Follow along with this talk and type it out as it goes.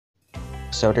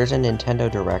So there's a Nintendo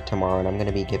Direct tomorrow and I'm going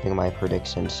to be giving my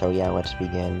predictions, so yeah, let's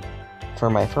begin. For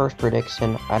my first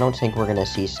prediction, I don't think we're going to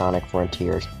see Sonic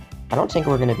Frontiers. I don't think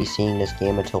we're going to be seeing this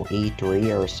game until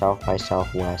E3 or South by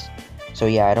Southwest. So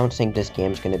yeah, I don't think this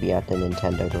game's going to be at the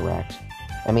Nintendo Direct.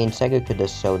 I mean, Sega could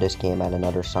just show this game at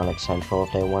another Sonic Central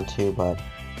if they want to, but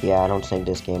yeah, I don't think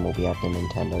this game will be at the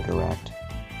Nintendo Direct.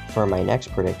 For my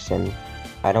next prediction,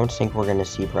 I don't think we're going to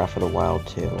see Breath of the Wild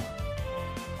 2.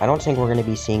 I don't think we're going to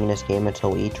be seeing this game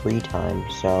until E3 time,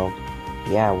 so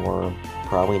yeah, we're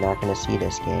probably not going to see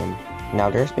this game. Now,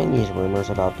 there's been these rumors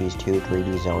about these two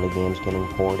 3D Zelda games getting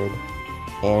ported,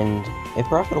 and if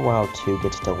Breath of the Wild 2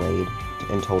 gets delayed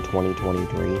until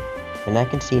 2023, then I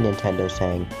can see Nintendo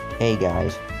saying, hey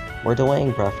guys, we're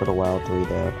delaying Breath of the Wild 3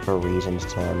 for reasons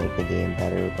to make the game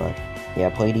better, but yeah,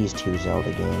 play these two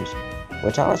Zelda games,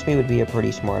 which honestly would be a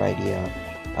pretty smart idea.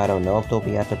 I don't know if they'll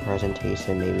be at the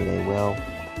presentation, maybe they will,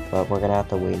 but we're gonna have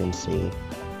to wait and see.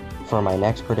 For my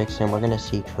next prediction, we're gonna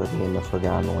see Kirby in the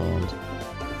Forgotten Land.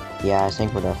 Yeah, I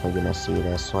think we're definitely gonna see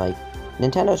this. Like,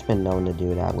 Nintendo's been known to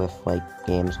do that with, like,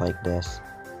 games like this.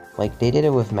 Like, they did it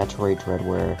with Metroid Dread,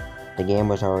 where the game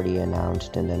was already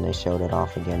announced and then they showed it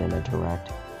off again in a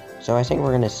direct. So I think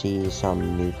we're gonna see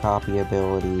some new copy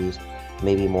abilities,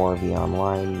 maybe more of the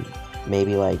online,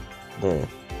 maybe like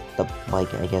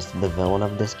I guess the villain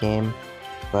of this game.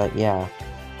 But yeah,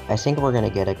 I think we're gonna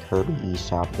get a Kirby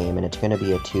eShop game, and it's gonna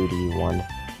be a 2D one.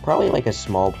 Probably like a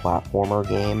small platformer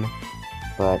game,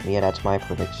 but yeah, that's my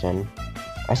prediction.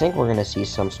 I think we're gonna see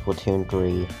some Splatoon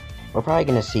 3. We're probably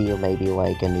gonna see maybe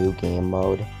like a new game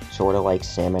mode, sort of like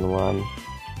Salmon Run,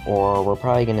 or we're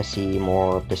probably gonna see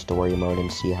more of the story mode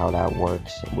and see how that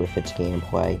works with its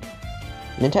gameplay.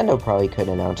 Nintendo probably could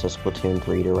announce a Splatoon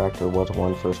 3 Direct, or was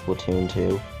one for Splatoon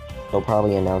 2. They'll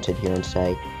probably announce it here and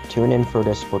say, tune in for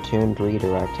the Splatoon 3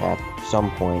 Direct at some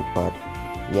point, but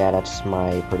yeah, that's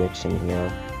my prediction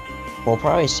here. We'll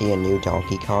probably see a new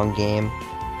Donkey Kong game.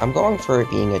 I'm going for it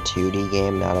being a 2D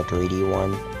game, not a 3D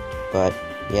one, but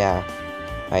yeah,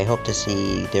 I hope to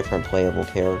see different playable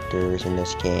characters in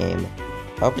this game.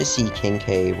 I hope to see King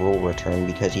K. Rool return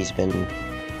because he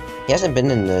hasn't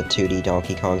been in the 2D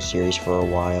Donkey Kong series for a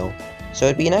while, so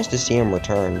it'd be nice to see him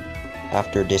return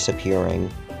after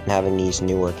disappearing and having these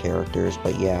newer characters.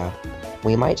 But yeah,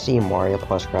 we might see Mario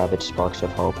plus Rabbids Sparks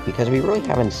of Hope because we really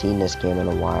haven't seen this game in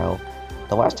a while.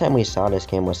 The last time we saw this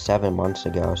game was 7 months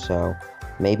ago, so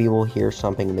maybe we'll hear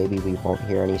something, maybe we won't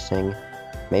hear anything.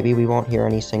 Maybe we won't hear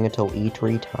anything until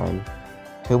E3 time.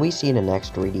 Could we see the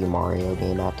next 3D Mario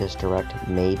game at this Direct?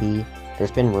 Maybe.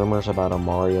 There's been rumors about a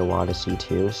Mario Odyssey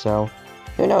 2, so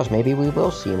who knows, maybe we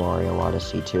will see Mario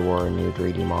Odyssey 2 or a new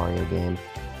 3D Mario game.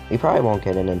 We probably won't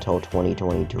get it until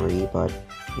 2023, but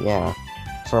yeah.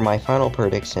 For my final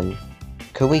prediction,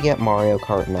 could we get Mario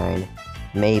Kart 9?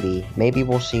 Maybe. Maybe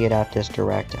we'll see it at this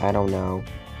Direct, I don't know.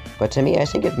 But to me, I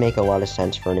think it'd make a lot of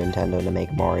sense for Nintendo to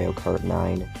make Mario Kart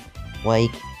 9.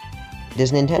 Like,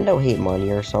 does Nintendo hate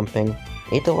money or something?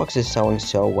 8 Deluxe is selling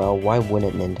so well, why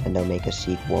wouldn't Nintendo make a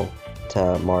sequel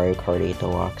to Mario Kart 8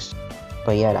 Deluxe?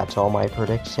 But yeah, that's all my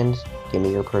predictions. Give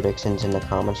me your predictions in the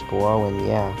comments below, and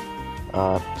yeah,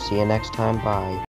 see you next time, bye.